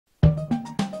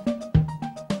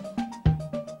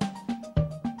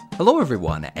Hello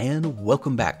everyone, and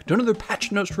welcome back to another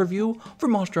patch notes review for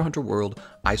Monster Hunter World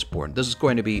Iceborne. This is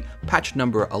going to be patch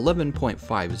number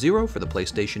 11.50 for the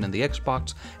PlayStation and the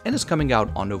Xbox, and it's coming out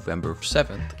on November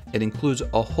 7th. It includes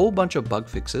a whole bunch of bug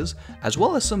fixes, as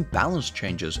well as some balance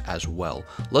changes as well.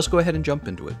 Let's go ahead and jump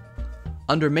into it.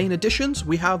 Under main additions,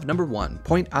 we have number 1,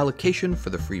 point allocation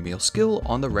for the free meal skill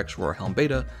on the Rex Roarhelm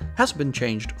beta has been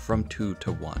changed from 2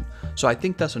 to 1. So I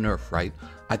think that's a nerf, right?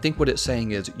 I think what it's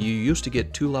saying is you used to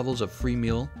get 2 levels of free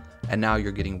meal, and now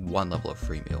you're getting 1 level of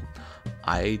free meal.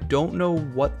 I don't know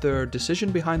what their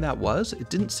decision behind that was. It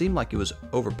didn't seem like it was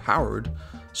overpowered,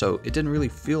 so it didn't really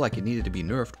feel like it needed to be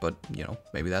nerfed, but you know,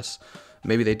 maybe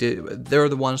they did. They're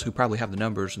the ones who probably have the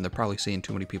numbers, and they're probably seeing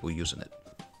too many people using it.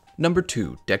 Number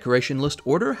 2, decoration list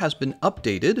order has been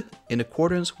updated in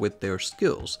accordance with their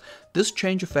skills. This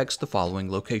change affects the following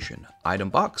location: item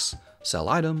box, sell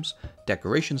items,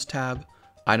 decorations tab,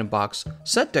 item box,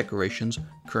 set decorations,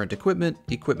 current equipment,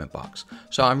 equipment box.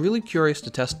 So I'm really curious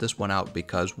to test this one out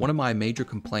because one of my major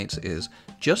complaints is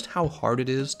just how hard it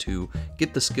is to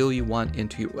get the skill you want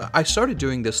into. I started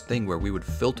doing this thing where we would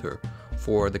filter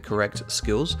for the correct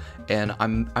skills, and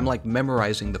I'm like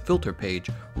memorizing the filter page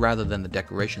rather than the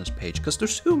decorations page because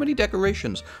there's so many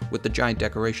decorations with the giant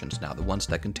decorations now, the ones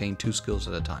that contain 2 skills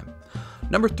at a time.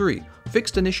 Number 3,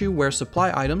 fixed an issue where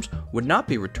supply items would not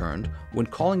be returned when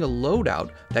calling a loadout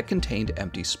that contained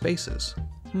empty spaces.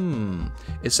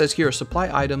 It says here supply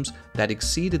items that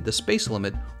exceeded the space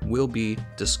limit will be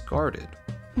discarded.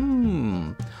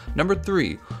 Number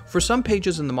 3, for some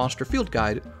pages in the Monster Field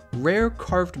Guide, rare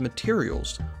carved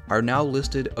materials are now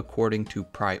listed according to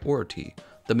priority.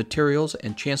 The materials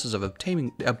and chances of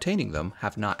obtaining them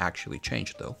have not actually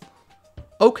changed though.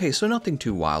 Okay, so nothing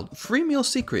too wild. Free meal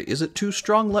secret, is it too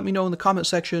strong? Let me know in the comment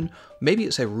section. Maybe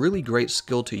it's a really great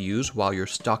skill to use while you're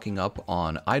stocking up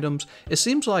on items. It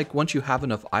seems like once you have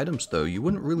enough items though, you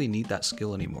wouldn't really need that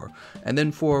skill anymore. And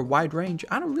then for wide range,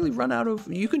 I don't really run out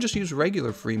of, you can just use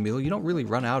regular free meal. You don't really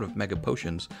run out of mega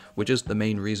potions, which is the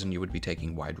main reason you would be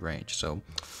taking wide range. So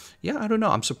yeah, I don't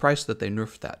know. I'm surprised that they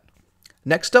nerfed that.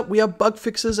 Next up, we have bug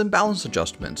fixes and balance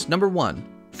adjustments. Number 1,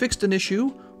 fixed an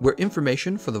issue where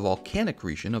information for the volcanic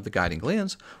region of the Guiding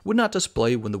Lands would not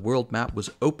display when the world map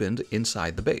was opened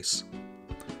inside the base.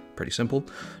 Pretty simple.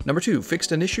 Number 2,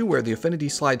 fixed an issue where the Affinity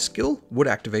Slide skill would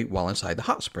activate while inside the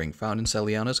hot spring found in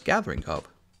Celiana's Gathering Hub.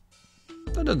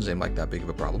 That doesn't seem like that big of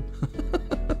a problem.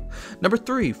 Number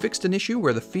 3, fixed an issue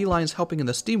where the felines helping in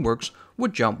the steamworks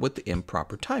would jump with the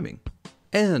improper timing.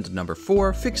 And number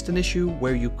 4, fixed an issue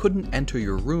where you couldn't enter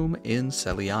your room in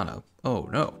Celiana. Oh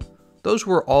no. Those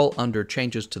were all under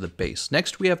changes to the base.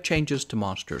 Next, we have changes to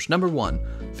monsters. Number 1,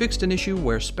 fixed an issue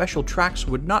where special tracks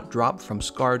would not drop from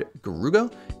scarred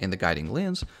Garuga in the Guiding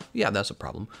Lands. Yeah, that's a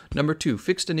problem. Number 2,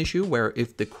 fixed an issue where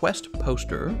if the quest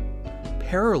poster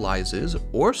paralyzes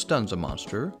or stuns a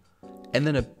monster and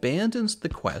then abandons the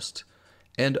quest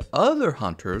and other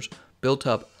hunters built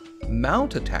up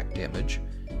mount attack damage,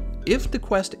 if the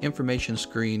quest information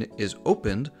screen is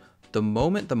opened, the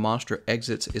moment the monster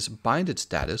exits its binded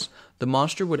status, the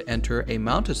monster would enter a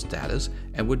mounted status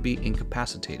and would be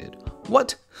incapacitated.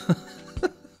 What?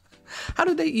 How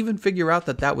did they even figure out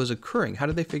that that was occurring? How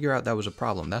did they figure out that was a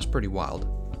problem? That's pretty wild.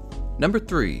 Number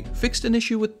 3, fixed an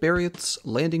issue with Barrieth's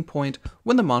landing point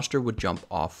when the monster would jump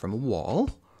off from a wall.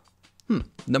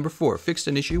 Number 4, fixed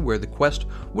an issue where the quest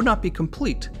would not be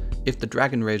complete if the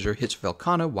Dragon Razor hits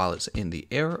Velkhana while it's in the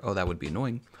air. Oh, that would be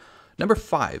annoying. Number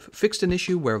 5, fixed an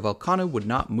issue where Velkhana would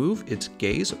not move its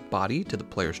gaze body to the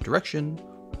player's direction.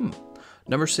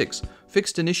 Number 6,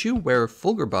 fixed an issue where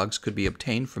Fulgur bugs could be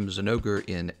obtained from Zinogre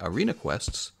in arena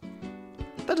quests.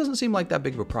 That doesn't seem like that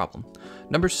big of a problem.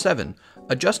 Number 7,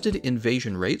 adjusted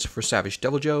invasion rates for Savage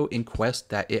Deviljho in quests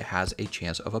that it has a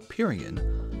chance of appearing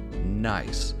in.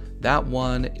 Nice. That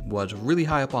one was really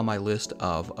high up on my list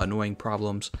of annoying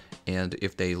problems, and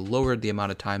if they lowered the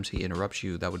amount of times he interrupts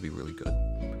you, that would be really good.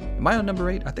 Am I on number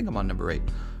 8? I think I'm on number 8.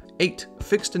 8,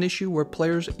 fixed an issue where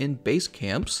players in base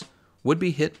camps would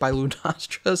be hit by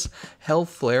Lunastra's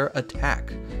Hellflare attack.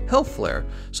 Hellflare.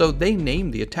 So they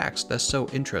named the attacks. That's so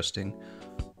interesting.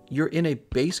 You're in a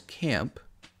base camp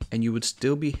and you would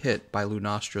still be hit by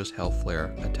Lunastra's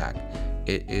Hellflare attack.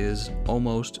 It is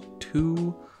almost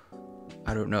too,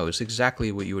 I don't know, it's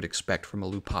exactly what you would expect from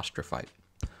a Lupastra fight.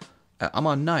 I'm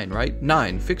on 9, right?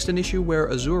 9, fixed an issue where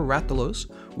Azure Rathalos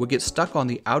would get stuck on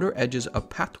the outer edges of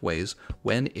pathways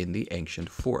when in the Ancient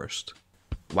Forest.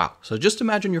 Wow, so just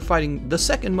imagine you're fighting the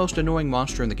second most annoying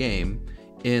monster in the game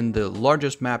in the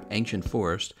largest map, Ancient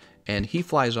Forest, and he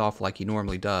flies off like he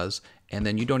normally does, and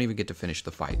then you don't even get to finish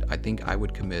the fight. I think I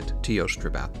would commit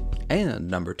Teostribath.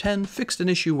 And number 10, fixed an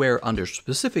issue where, under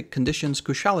specific conditions,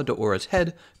 Kushala Daora's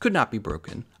head could not be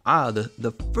broken.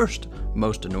 The first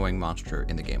most annoying monster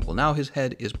in the game. Well, now his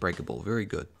head is breakable. Very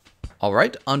good.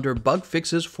 Alright, under bug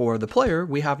fixes for the player,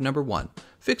 we have number 1.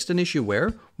 Fixed an issue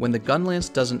where, when the gun lance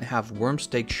doesn't have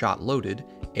Wormstake shot loaded,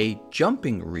 a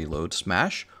jumping reload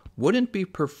smash wouldn't be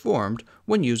performed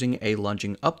when using a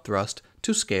lunging upthrust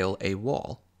to scale a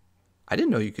wall. I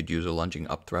didn't know you could use a lunging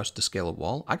upthrust to scale a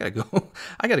wall. I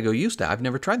gotta go use that. I've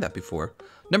never tried that before.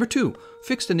 Number 2,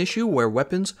 fixed an issue where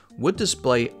weapons would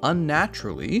display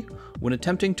unnaturally when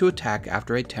attempting to attack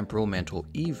after a temporal mantle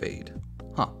evade.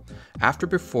 After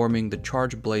performing the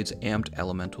charge blade's amped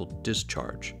elemental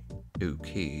discharge.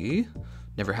 Okay.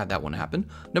 Never had that one happen.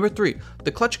 Number 3,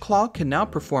 the clutch claw can now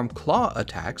perform claw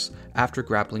attacks after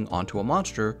grappling onto a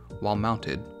monster while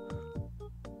mounted.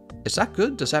 Is that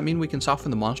good? Does that mean we can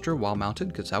soften the monster while mounted?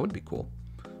 Because that would be cool.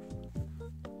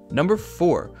 Number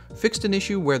 4, fixed an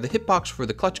issue where the hitbox for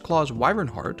the Clutch Claw's Wyvern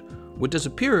Heart would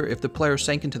disappear if the player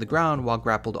sank into the ground while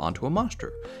grappled onto a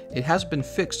monster. It has been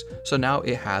fixed, so now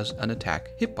it has an attack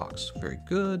hitbox. Very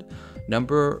good.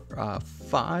 Number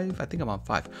 5, I think I'm on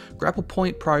 5. Grapple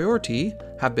point priority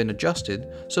have been adjusted,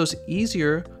 so it's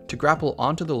easier to grapple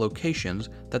onto the locations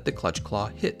that the Clutch Claw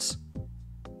hits.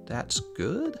 That's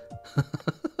good.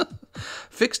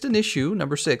 Fixed an issue,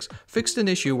 number 6, fixed an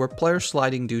issue where player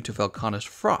sliding due to Velkhana's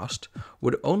Frost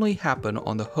would only happen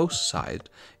on the host side.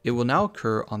 It will now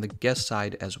occur on the guest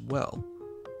side as well.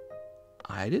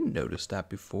 I didn't notice that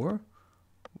before.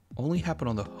 Only happen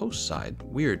on the host side.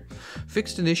 Weird.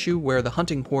 Fixed an issue where the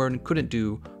Hunting Horn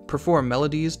couldn't perform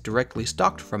melodies directly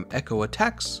stocked from echo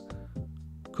attacks.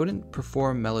 Couldn't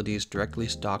perform melodies directly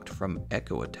stocked from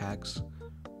echo attacks.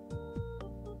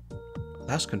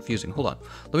 That's confusing. Hold on.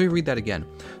 Let me read that again.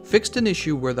 Fixed an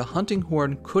issue where the Hunting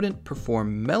Horn couldn't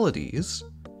perform melodies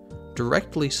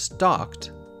directly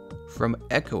stocked from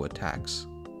echo attacks.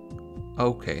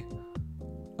 Okay.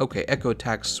 Okay, echo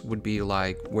attacks would be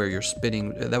like where you're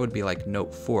spinning. That would be like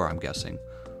note 4, I'm guessing.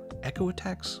 Echo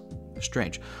attacks?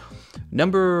 Strange.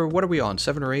 Number, what are we on,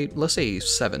 7 or 8? Let's say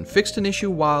 7. Fixed an issue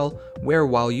where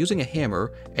while using a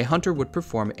hammer, a hunter would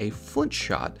perform a flint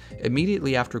shot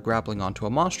immediately after grappling onto a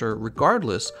monster,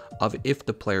 regardless of if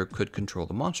the player could control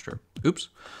the monster. Oops.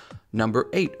 Number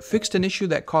 8. Fixed an issue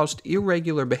that caused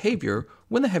irregular behavior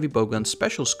when the heavy bowgun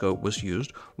special scope was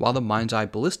used while the Mind's Eye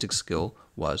ballistic skill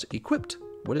was equipped.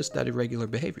 What is that irregular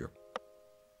behavior?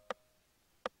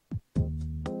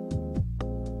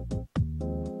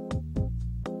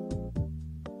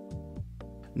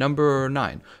 Number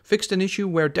 9. Fixed an issue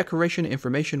where decoration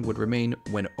information would remain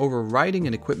when overriding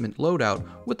an equipment loadout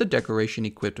with the decoration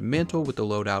equipped mantle with the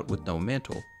loadout with no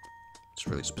mantle. It's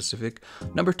really specific.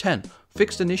 Number 10.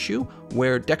 Fixed an issue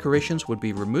where decorations would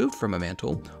be removed from a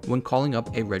mantle when calling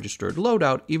up a registered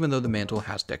loadout even though the mantle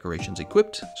has decorations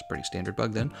equipped. It's a pretty standard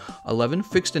bug then. 11.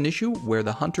 Fixed an issue where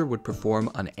the hunter would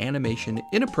perform an animation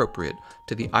inappropriate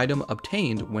to the item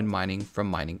obtained when mining from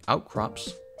mining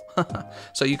outcrops.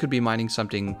 So you could be mining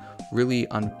something really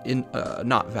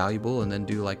not valuable and then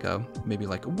do like maybe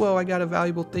like, whoa, I got a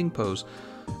valuable thing pose.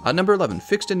 Number 11,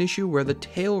 fixed an issue where the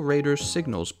tail raider's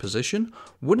signals position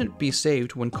wouldn't be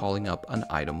saved when calling up an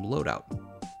item loadout.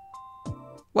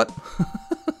 What?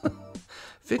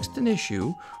 Fixed an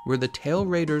issue where the tail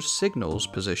raider's signals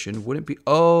position wouldn't be...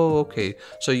 Oh, okay.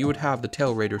 So you would have the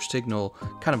tail raider signal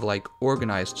kind of like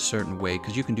organized a certain way,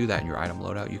 because you can do that in your item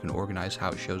loadout. You can organize how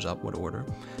it shows up, what order.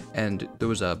 And there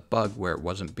was a bug where it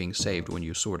wasn't being saved when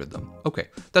you sorted them. Okay,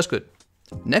 that's good.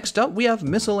 Next up, we have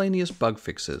miscellaneous bug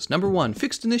fixes. Number 1,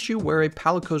 fixed an issue where a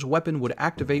Palico's weapon would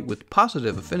activate with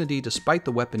positive affinity despite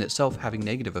the weapon itself having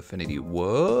negative affinity.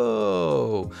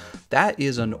 Whoa! That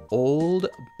is an old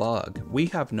bug. We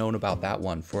have known about that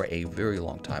one for a very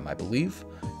long time, I believe.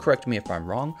 Correct me if I'm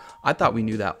wrong. I thought we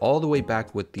knew that all the way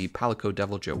back with the Palico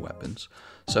Deviljho weapons.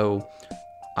 So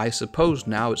I suppose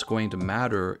now it's going to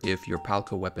matter if your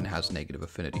Palico weapon has negative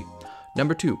affinity.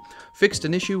 Number 2, fixed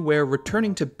an issue where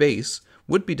returning to base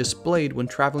would be displayed when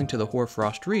traveling to the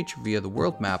Hoarfrost Reach via the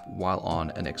world map while on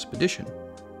an expedition.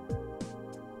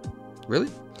 Really?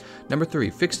 Number 3,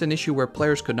 fixed an issue where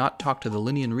players could not talk to the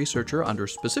Linean Researcher under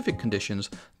specific conditions,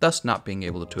 thus not being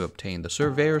able to obtain the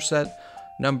Surveyor set.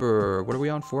 Number, what are we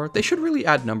on for? They should really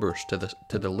add numbers to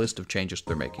the list of changes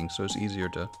they're making, so it's easier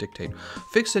to dictate.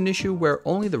 Fixed an issue where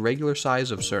only the regular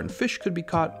size of certain fish could be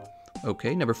caught.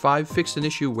 Okay, number 5, fixed an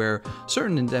issue where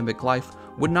certain endemic life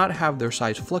would not have their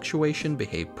size fluctuation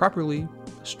behave properly.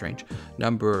 Strange.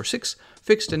 Number 6,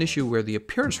 fixed an issue where the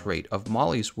appearance rate of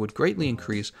mollies would greatly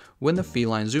increase when the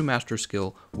Feline Zoomaster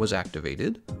skill was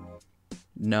activated.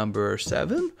 Number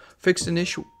 7, fixed an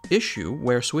issue... issue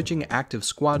where switching active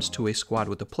squads to a squad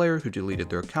with a player who deleted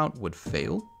their account would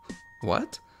fail.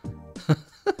 What?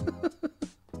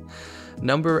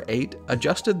 Number 8,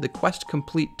 adjusted the quest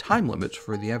complete time limits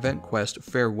for the event quest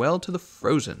Farewell to the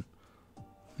Frozen.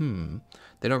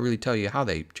 They don't really tell you how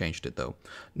they changed it though.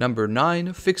 Number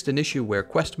 9, fixed an issue where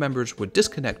quest members would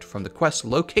disconnect from the quests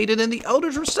located in the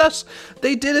Elder's Recess.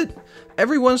 They did it!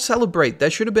 Everyone celebrate.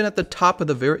 That should have been at the top of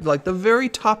the very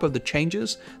top of the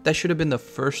changes. That should have been the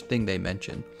first thing they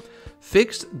mentioned.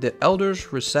 Fixed the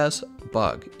Elder's Recess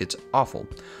bug. It's awful.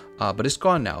 But it's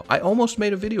gone now. I almost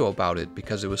made a video about it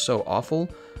because it was so awful.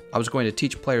 I was going to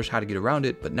teach players how to get around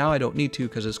it, but now I don't need to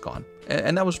because it's gone.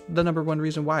 And that was the number 1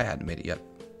 reason why I hadn't made it yet.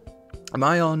 Am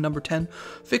I on number 10?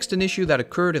 Fixed an issue that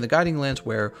occurred in the Guiding Lands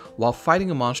where, while fighting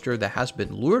a monster that has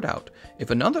been lured out, if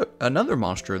another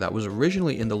monster that was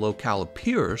originally in the locale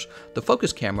appears, the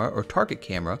focus camera or target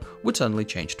camera would suddenly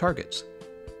change targets.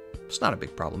 It's not a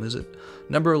big problem, is it?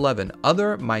 Number 11.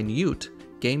 Other minute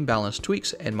game balance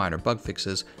tweaks and minor bug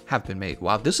fixes have been made.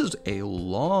 Wow, this is a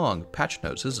long patch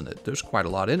notes, isn't it? There's quite a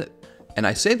lot in it. And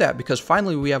I say that because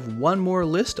finally we have one more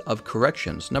list of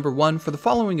corrections. Number 1, for the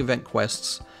following event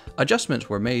quests, adjustments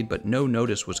were made but no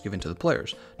notice was given to the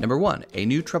players. Number 1, a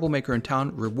new troublemaker in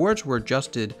town, rewards were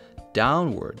adjusted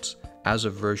downwards as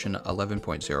of version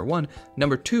 11.01.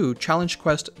 Number 2, challenge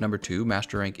quest number 2,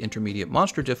 master rank intermediate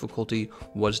monster difficulty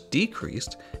was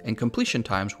decreased and completion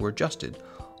times were adjusted.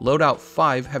 Loadout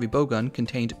 5 heavy bowgun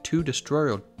contained 2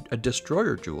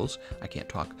 destroyer jewels, I can't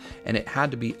talk, and it had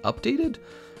to be updated.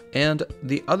 And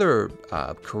the other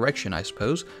correction, I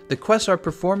suppose, the quests are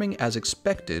performing as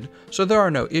expected, so there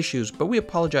are no issues, but we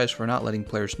apologize for not letting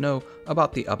players know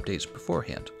about the updates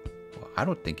beforehand. Well, I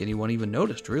don't think anyone even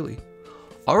noticed, really.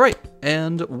 Alright,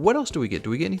 and what else do we get? Do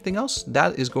we get anything else?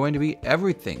 That is going to be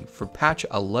everything for patch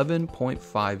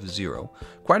 11.50.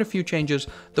 Quite a few changes.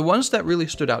 The ones that really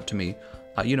stood out to me,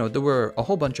 there were a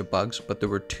whole bunch of bugs, but there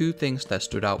were 2 things that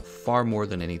stood out far more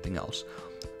than anything else.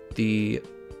 The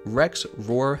Rex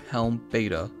Roar Helm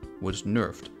Beta was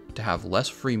nerfed to have less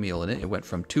free meal in it. It went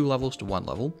from 2 levels to 1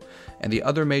 level. And the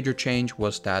other major change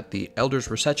was that the Elder's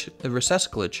Recess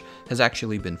glitch has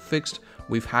actually been fixed.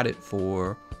 We've had it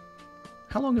for...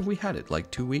 How long have we had it? Like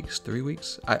 2 weeks, 3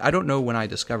 weeks? I don't know when I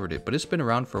discovered it, but it's been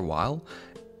around for a while.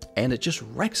 And it just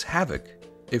wreaks havoc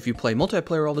if you play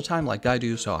multiplayer all the time like I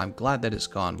do, so I'm glad that it's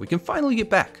gone. We can finally get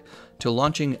back to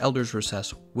launching Elder's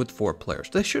Recess with 4 players.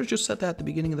 They should have just said that at the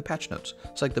beginning of the patch notes.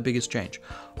 It's like the biggest change.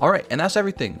 Alright, and that's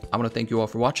everything. I want to thank you all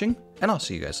for watching, and I'll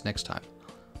see you guys next time.